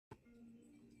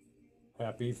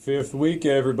Happy fifth week,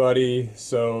 everybody.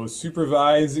 So,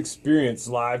 Supervised Experience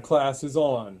live class is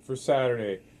on for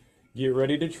Saturday. Get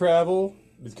ready to travel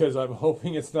because I'm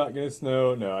hoping it's not going to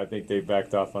snow. No, I think they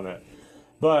backed off on that.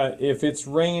 But if it's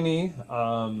rainy,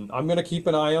 I'm going to keep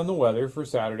an eye on the weather for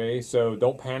Saturday. So,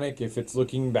 don't panic if it's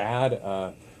looking bad.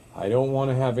 I don't want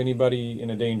to have anybody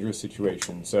in a dangerous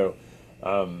situation. So,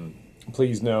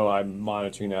 please know I'm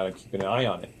monitoring that and keeping an eye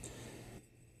on it.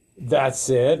 That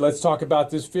said, let's talk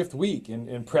about this fifth week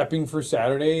and prepping for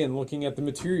Saturday and looking at the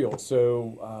material.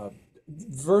 So,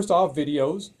 first off,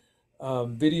 videos.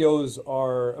 Videos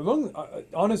are among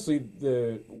honestly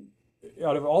the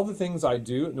out of all the things I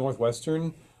do at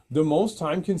Northwestern, the most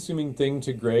time-consuming thing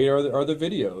to grade are the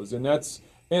videos,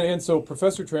 and so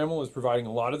Professor Trammell is providing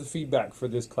a lot of the feedback for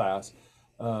this class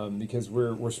because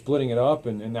we're splitting it up,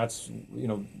 and that's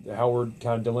how we're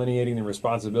kind of delineating the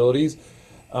responsibilities.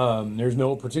 There's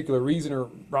no particular reason or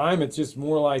rhyme. It's just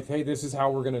more like, hey, this is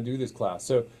how we're going to do this class.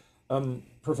 So,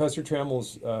 Professor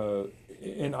Trammell's,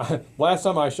 last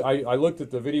time I looked at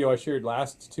the video I shared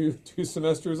last two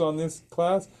semesters on this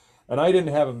class, and I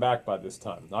didn't have them back by this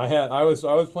time. I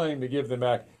was planning to give them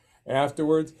back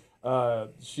afterwards.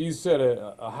 She's set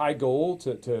a high goal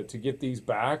to get these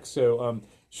back. So,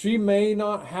 she may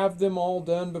not have them all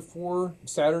done before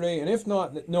Saturday, and if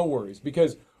not, no worries,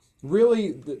 because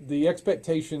really the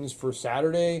expectations for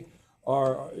Saturday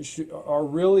are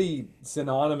really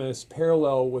synonymous,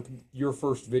 parallel with your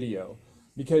first video,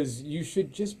 because you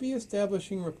should just be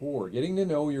establishing rapport, getting to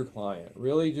know your client.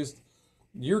 Really, just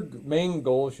your main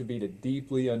goal should be to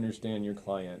deeply understand your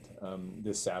client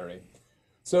this Saturday.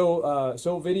 So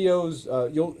videos,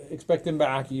 you'll expect them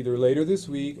back either later this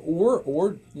week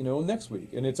or next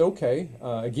week, and it's okay.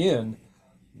 Again,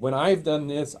 when I've done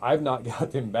this, I've not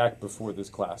got them back before this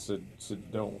class. So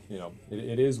don't,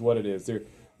 it is what it is.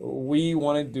 We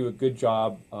want to do a good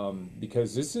job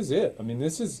because this is it. I mean,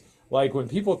 this is like when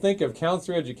people think of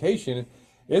counselor education,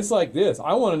 it's like this.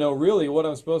 I want to know really what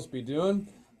I'm supposed to be doing.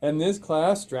 And this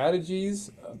class, strategies,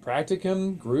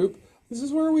 practicum, group, this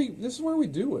is where we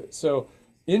do it. So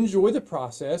enjoy the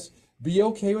process. Be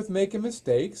okay with making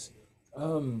mistakes,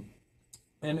 and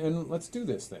let's do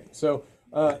this thing. So.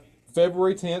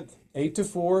 February 10th, 8 to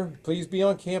 4. Please be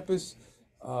on campus,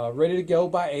 ready to go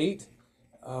by 8.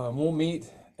 We'll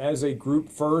meet as a group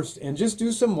first and just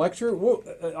do some lecture.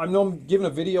 I know I'm giving a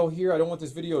video here. I don't want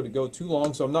this video to go too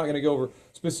long, so I'm not going to go over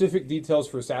specific details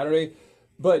for Saturday.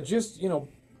 But just, no,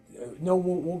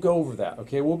 we'll go over that,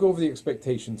 okay? We'll go over the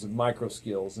expectations of micro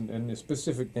skills and the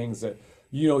specific things that,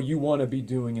 you want to be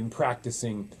doing and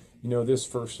practicing, this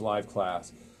first live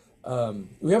class.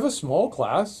 We have a small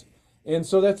class. And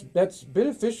so that's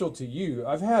beneficial to you.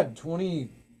 I've had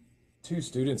 22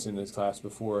 students in this class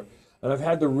before, and I've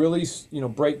had to really,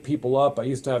 break people up. I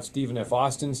used to have Stephen F.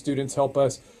 Austin students help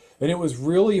us, and it was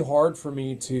really hard for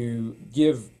me to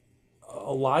give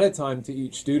a lot of time to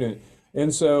each student.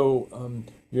 And so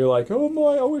you're like, oh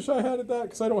my, I wish I had that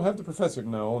because I don't have the professor.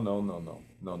 No, no, no, no,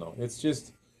 no, no.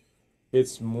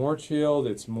 It's more chilled.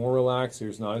 It's more relaxed.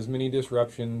 There's not as many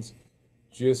disruptions.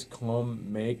 Just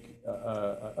come make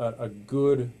a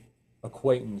good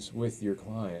acquaintance with your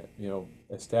client.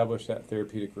 Establish that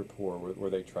therapeutic rapport where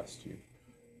they trust you.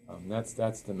 That's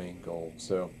the main goal.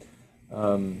 So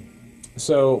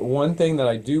one thing that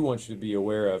I do want you to be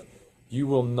aware of, you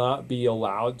will not be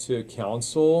allowed to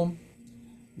counsel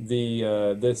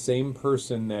the same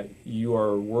person that you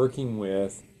are working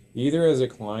with, either as a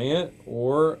client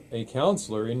or a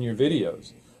counselor in your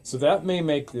videos. So that may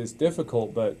make this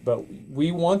difficult, but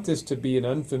we want this to be an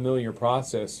unfamiliar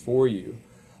process for you.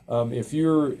 If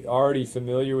you're already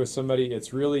familiar with somebody,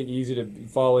 it's really easy to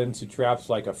fall into traps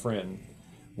like a friend,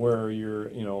 where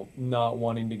you're, not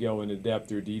wanting to go into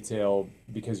depth or detail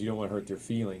because you don't want to hurt their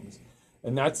feelings.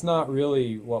 And that's not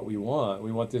really what we want.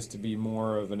 We want this to be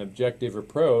more of an objective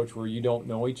approach where you don't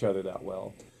know each other that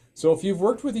well. So if you've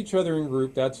worked with each other in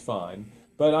group, that's fine.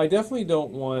 But I definitely don't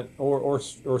want, or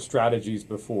strategies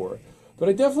before, but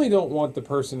I definitely don't want the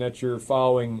person that you're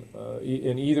following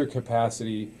in either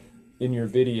capacity in your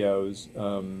videos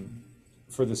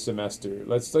for the semester.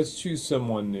 Let's choose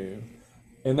someone new,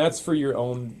 and that's for your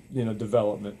own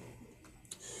development.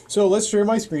 So let's share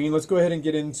my screen. Let's go ahead and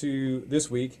get into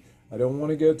this week. I don't want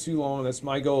to go too long. That's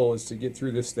my goal, is to get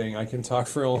through this thing. I can talk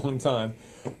for a long time.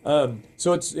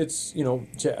 So it's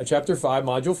chapter 5,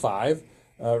 module 5.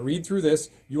 Read through this.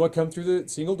 You want to come through the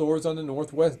single doors on the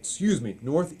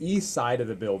northeast side of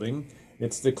the building.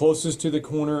 It's the closest to the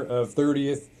corner of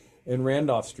 30th and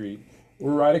Randolph Street.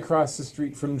 We're right across the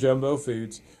street from Jumbo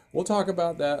Foods. We'll talk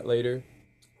about that later.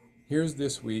 Here's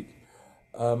this week.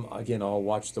 Again, I'll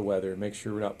watch the weather, make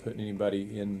sure we're not putting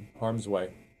anybody in harm's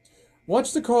way.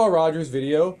 Watch the Carl Rogers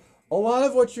video. A lot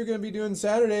of what you're going to be doing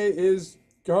Saturday is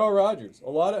Carl Rogers. A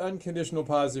lot of unconditional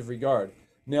positive regard.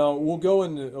 Now, we'll go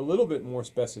into a little bit more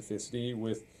specificity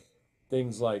with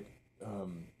things like,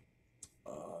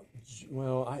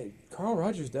 Carl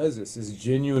Rogers does this, is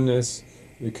genuineness,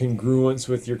 the congruence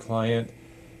with your client.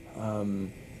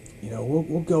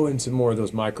 We'll go into more of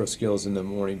those micro skills in the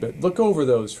morning, but look over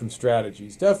those from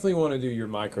strategies. Definitely want to do your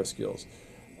micro skills.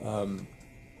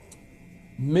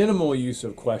 Minimal use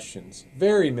of questions,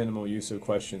 very minimal use of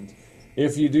questions.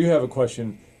 If you do have a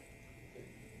question,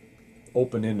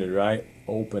 open-ended, right?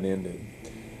 Open-ended.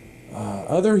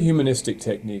 Other humanistic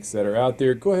techniques that are out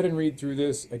there, go ahead and read through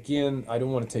this. Again, I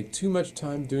don't want to take too much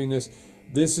time doing this.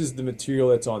 This is the material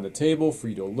that's on the table for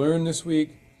you to learn this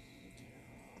week.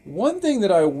 One thing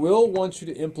that I will want you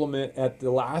to implement at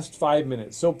the last 5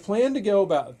 minutes, so plan to go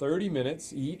about 30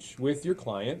 minutes each with your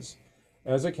clients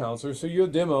as a counselor. So you'll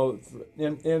demo,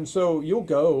 and so you'll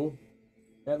go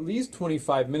at least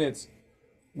 25 minutes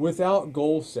without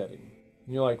goal setting.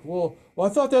 And you're like, well, I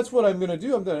thought that's what I'm going to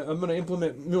do. I'm going to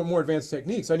implement more advanced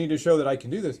techniques. I need to show that I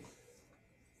can do this.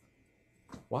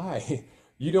 Why?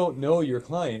 You don't know your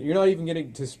client. You're not even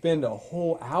getting to spend a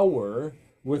whole hour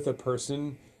with a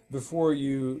person before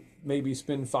you maybe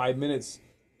spend 5 minutes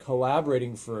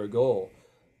collaborating for a goal.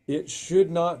 It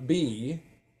should not be,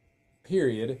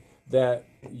 period, that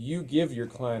you give your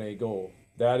client a goal.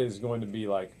 That is going to be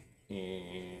like,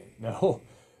 no.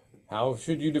 How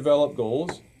should you develop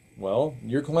goals? Well,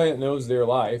 your client knows their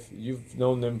life. You've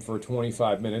known them for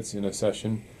 25 minutes in a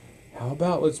session. How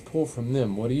about let's pull from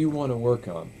them? What do you want to work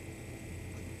on?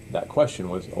 That question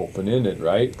was open-ended,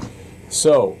 right?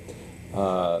 So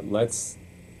let's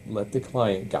let the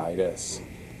client guide us.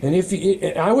 And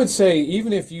I would say,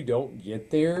 even if you don't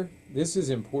get there, this is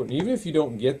important. Even if you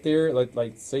don't get there,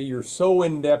 like say you're so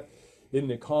in depth in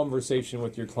the conversation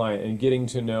with your client and getting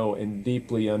to know and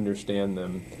deeply understand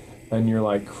them, and you're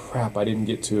like, crap, I didn't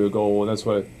get to a goal. That's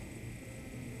what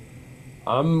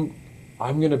I'm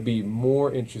going to be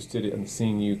more interested in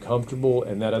seeing you comfortable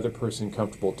and that other person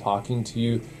comfortable talking to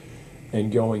you and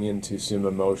going into some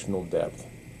emotional depth.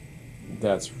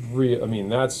 That's real. I mean,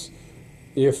 that's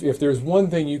if there's one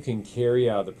thing you can carry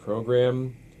out of the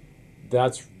program,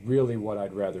 that's really what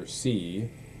I'd rather see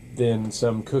than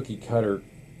some cookie cutter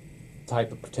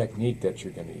type of technique that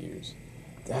you're going to use.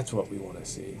 That's what we want to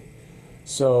see.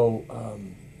 So,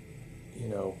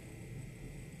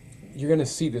 you're going to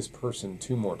see this person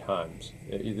 2 more times.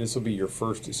 This will be your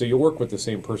first. So you'll work with the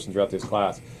same person throughout this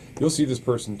class. You'll see this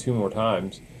person 2 more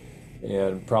times,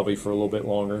 and probably for a little bit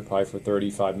longer, probably for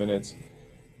 35 minutes.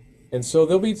 And so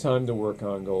there'll be time to work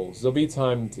on goals. There'll be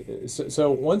time to,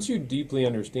 so once you deeply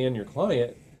understand your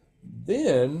client,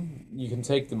 then you can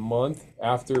take the month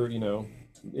after,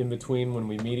 in between when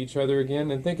we meet each other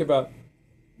again, and think about,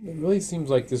 it really seems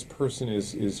like this person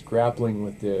is grappling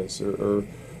with this,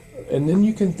 and then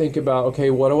you can think about, okay,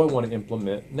 what do I want to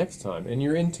implement next time? And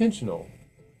you're intentional.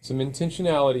 Some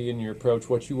intentionality in your approach,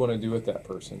 what you want to do with that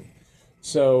person.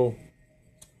 So,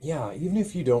 yeah, even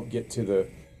if you don't get to the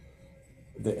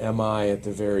MI at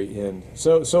the very end.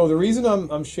 So the reason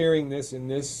I'm sharing this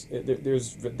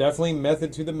there's definitely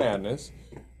method to the madness.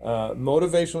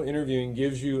 Motivational interviewing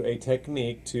gives you a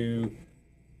technique to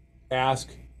ask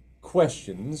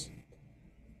questions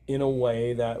in a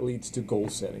way that leads to goal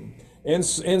setting. And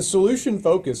solution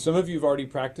focused, some of you have already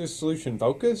practiced solution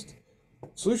focused.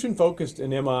 Solution focused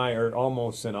and MI are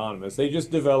almost synonymous. They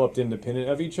just developed independent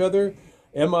of each other.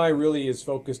 MI really is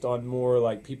focused on more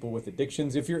like people with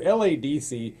addictions. If you're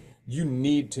LADC, you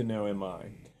need to know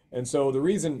MI. And so the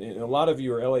reason, a lot of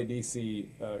you are LADC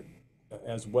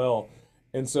as well.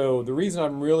 And so the reason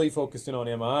I'm really focused in on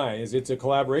MI is it's a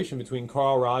collaboration between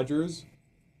Carl Rogers,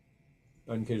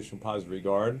 unconditional positive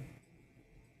regard,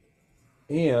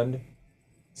 and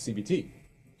CBT.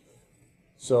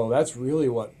 So that's really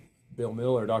what Bill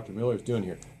Miller, Dr. Miller is doing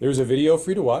here. There's a video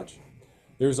for you to watch.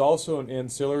 There's also an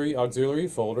auxiliary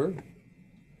folder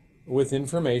with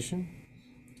information.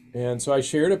 And so I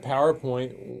shared a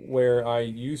PowerPoint where I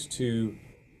used to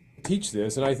teach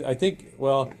this. And I think,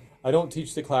 well, I don't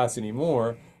teach the class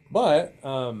anymore, but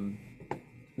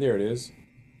there it is,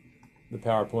 the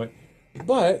PowerPoint.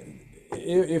 But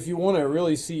if you want to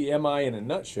really see MI in a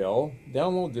nutshell,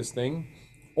 download this thing,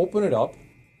 open it up.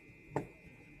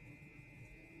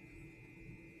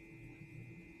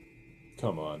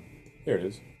 Come on. There it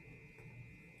is.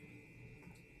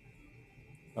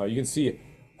 You can see it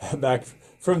back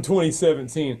from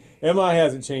 2017. MI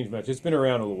hasn't changed much. It's been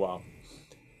around a little while.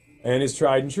 And it's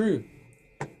tried and true.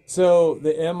 So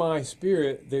the MI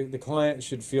spirit, the client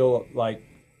should feel like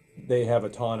they have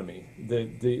autonomy.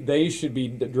 They should be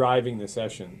driving the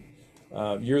session.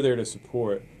 You're there to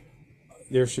support.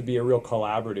 There should be a real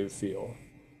collaborative feel.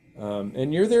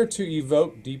 And you're there to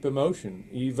evoke deep emotion,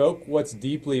 evoke what's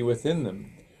deeply within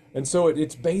them. And so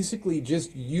it's basically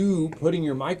just you putting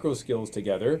your micro skills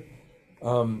together.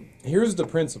 Here's the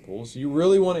principles. You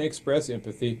really want to express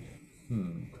empathy.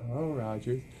 Carl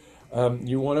Rogers.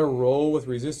 You want to roll with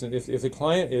resistance. If the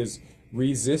client is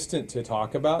resistant to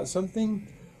talk about something,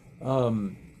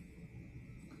 roll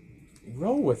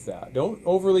with that. Don't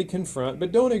overly confront,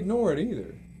 but don't ignore it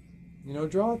either. You know,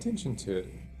 draw attention to it.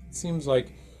 It seems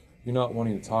like you're not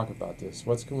wanting to talk about this.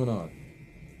 What's going on?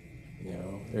 You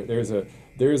know,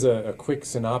 there's a quick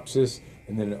synopsis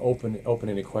and then an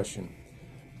open-ended question.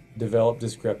 Develop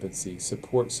discrepancy.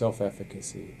 Support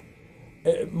self-efficacy.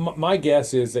 My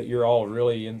guess is that you're all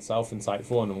really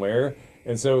self-insightful and aware.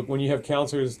 And so when you have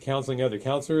counselors counseling other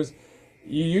counselors,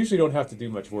 you usually don't have to do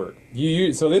much work.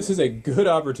 So this is a good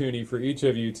opportunity for each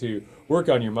of you to work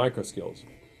on your micro skills.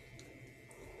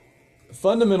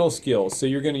 Fundamental skills. So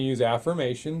you're going to use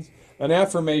affirmations. An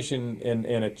affirmation and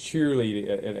an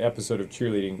episode of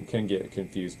cheerleading can get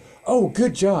confused. Oh,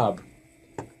 good job.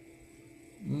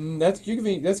 That's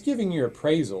giving your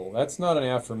appraisal. That's not an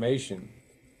affirmation.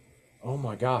 Oh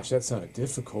my gosh, that sounded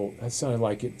difficult. That sounded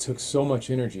like it took so much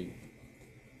energy.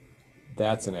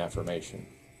 That's an affirmation.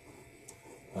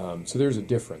 So there's a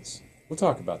difference. We'll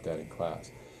talk about that in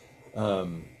class.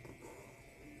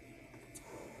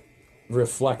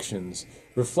 Reflections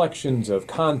of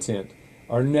content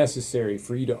are necessary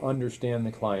for you to understand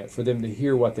the client, for them to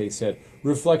hear what they said.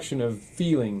 Reflection of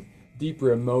feeling,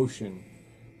 deeper emotion,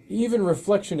 even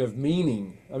reflection of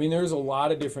meaning. I mean, there's a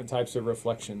lot of different types of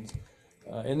reflections.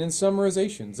 And then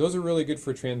summarizations. Those are really good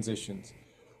for transitions.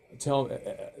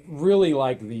 Really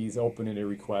like these open-ended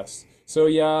requests. So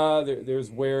yeah,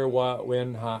 there's where, what,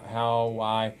 when, how,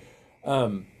 why.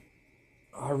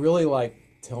 I really like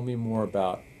tell me more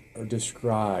about, or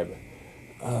describe.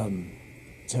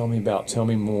 Tell me about, tell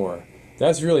me more.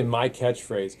 That's really my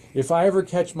catchphrase. If I ever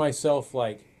catch myself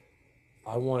like,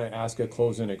 I want to ask a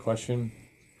close-ended question,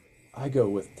 I go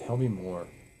with tell me more.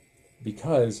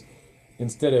 Because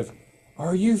instead of,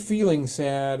 are you feeling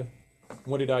sad?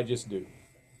 What did I just do?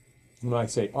 When I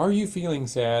say, are you feeling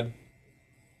sad?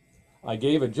 I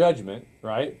gave a judgment,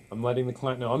 right? I'm letting the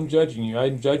client know I'm judging you.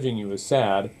 I'm judging you as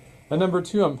sad. And number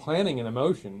two, I'm planning an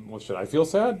emotion. Well, should I feel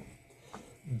sad?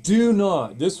 Do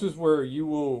not. This is where you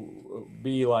will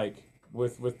be like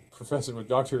with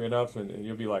Dr. Enough, and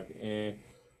you'll be like,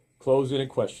 Closed-ended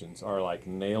questions are like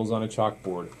nails on a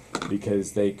chalkboard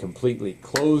because they completely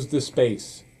close the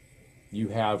space you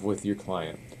have with your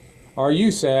client. Are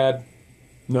you sad?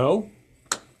 No.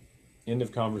 End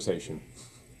of conversation.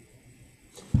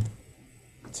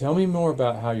 Tell me more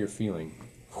about how you're feeling.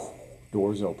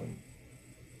 Doors open.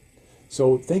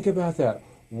 So think about that.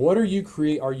 What are you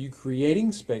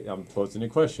creating space? I'm posing a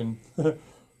question.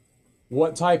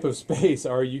 What type of space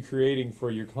are you creating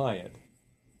for your client?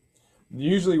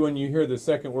 Usually when you hear the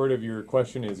second word of your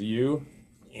question is you,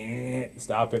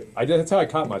 stop it. That's how I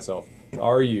caught myself.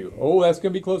 Are you? Oh, that's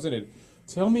going to be close-ended.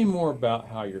 Tell me more about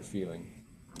how you're feeling.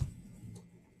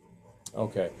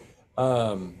 Okay.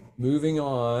 Moving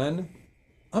on.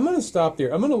 I'm going to stop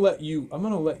there. I'm going to let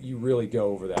you really go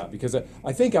over that because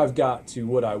I think I've got to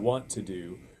what I want to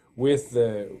do with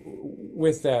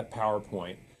that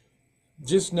PowerPoint.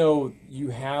 Just know you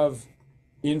have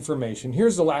information.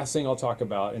 Here's the last thing I'll talk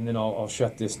about, and then I'll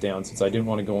shut this down since I didn't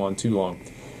want to go on too long.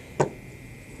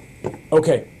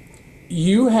 Okay,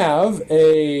 you have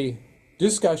a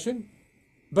discussion,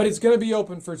 but it's going to be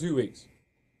open for 2 weeks.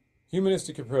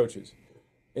 Humanistic approaches.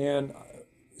 And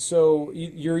so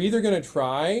you're either going to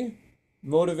try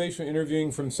motivational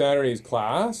interviewing from Saturday's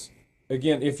class.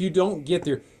 Again, if you don't get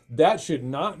there, that should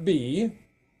not be,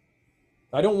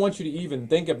 I don't want you to even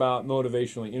think about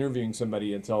motivationally interviewing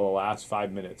somebody until the last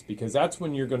 5 minutes, because that's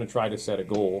when you're going to try to set a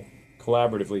goal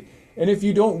collaboratively. And if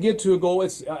you don't get to a goal,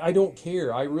 I don't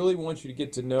care. I really want you to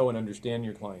get to know and understand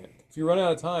your client. If you run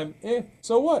out of time,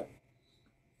 so what?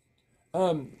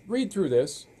 Read through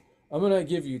this. We're going to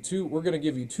give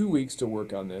you 2 weeks to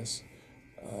work on this,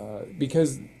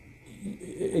 because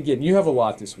again, you have a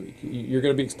lot this week. You're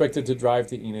going to be expected to drive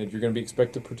to Enid. You're going to be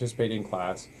expected to participate in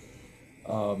class.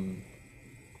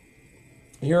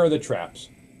 Here are the traps.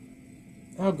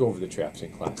 I'll go over the traps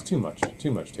in class. Too much,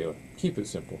 Taylor. Keep it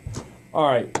simple. All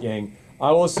right, gang.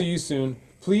 I will see you soon.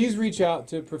 Please reach out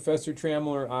to Professor Trammell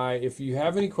or I if you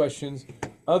have any questions.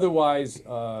 Otherwise,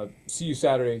 see you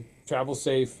Saturday. Travel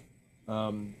safe.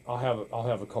 I'll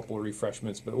have a couple of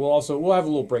refreshments, but we'll have a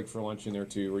little break for lunch in there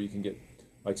too, where you can get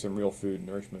like some real food and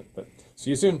nourishment. But see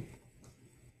you soon.